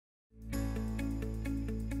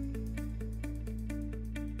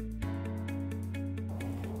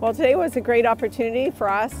Well, today was a great opportunity for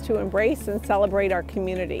us to embrace and celebrate our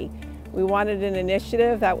community. We wanted an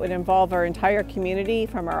initiative that would involve our entire community,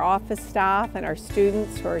 from our office staff and our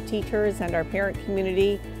students to our teachers and our parent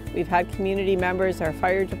community. We've had community members, our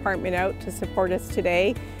fire department, out to support us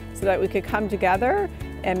today so that we could come together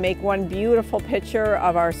and make one beautiful picture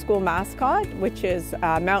of our school mascot, which is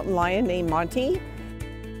a mountain lion named Monty.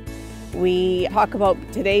 We talk about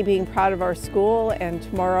today being proud of our school and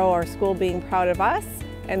tomorrow our school being proud of us.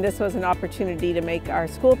 And this was an opportunity to make our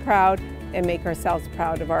school proud and make ourselves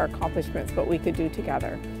proud of our accomplishments, what we could do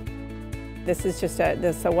together. This is just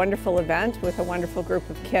a wonderful event with a wonderful group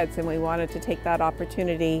of kids, and we wanted to take that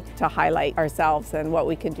opportunity to highlight ourselves and what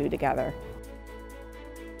we can do together.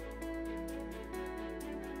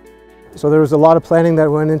 So there was a lot of planning that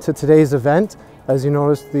went into today's event. As you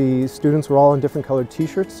noticed, the students were all in different colored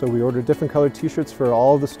t-shirts, so we ordered different colored t-shirts for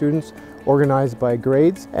all of the students, organized by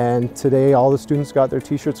grades. And today all the students got their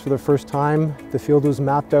t-shirts for the first time. The field was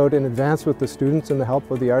mapped out in advance with the students and the help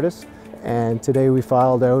of the artists. And today we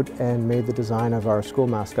filed out and made the design of our school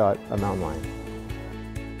mascot, a mountain lion.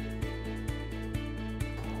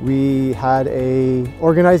 We had an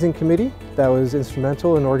organizing committee that was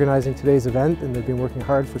instrumental in organizing today's event, and they've been working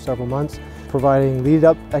hard for several months, providing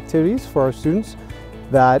lead-up activities for our students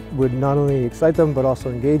that would not only excite them but also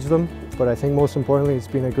engage them. But I think most importantly, it's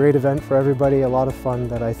been a great event for everybody, a lot of fun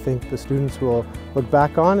that I think the students will look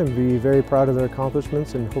back on and be very proud of their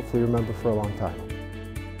accomplishments and hopefully remember for a long time.